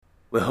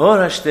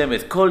והורשתם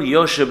את כל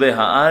יושבי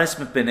הארץ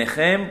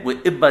מפניכם,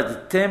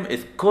 ואיבדתם את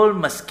כל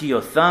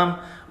משכיותם,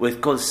 ואת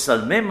כל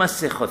שלמי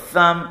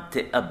מסכותם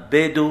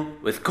תאבדו,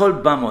 ואת כל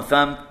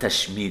במותם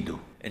תשמידו.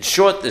 In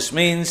short, this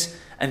means,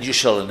 and you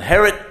shall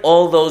inherit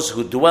all those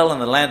who dwell in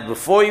the land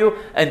before you,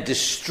 and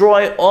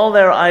destroy all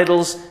their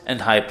idols and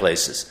high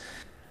places.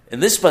 In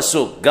this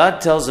pasuk,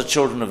 God tells the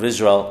children of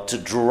Israel to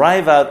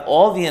drive out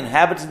all the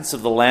inhabitants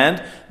of the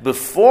land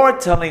before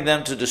telling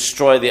them to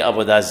destroy the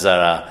Avodah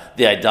Zarah,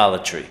 the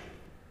idolatry.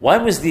 Why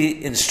was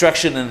the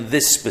instruction in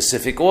this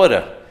specific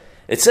order?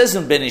 It says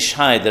in Ben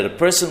Ishai that a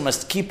person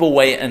must keep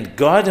away and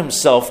guard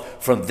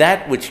himself from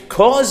that which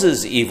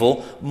causes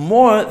evil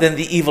more than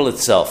the evil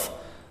itself.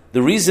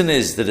 The reason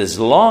is that as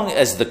long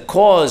as the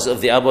cause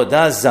of the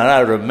Avodah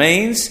Zarah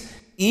remains,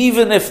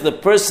 even if the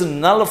person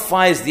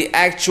nullifies the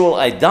actual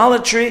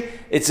idolatry,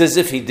 it's as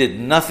if he did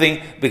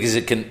nothing because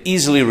it can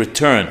easily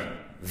return.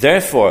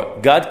 Therefore,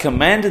 God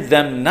commanded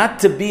them not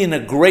to be in a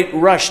great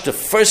rush to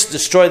first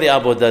destroy the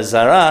Avodah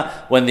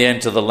Zarah when they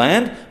enter the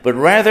land, but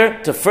rather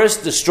to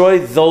first destroy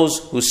those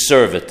who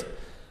serve it.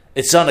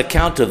 It's on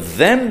account of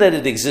them that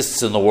it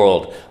exists in the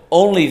world.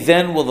 Only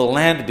then will the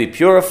land be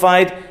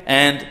purified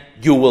and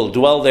you will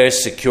dwell there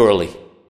securely.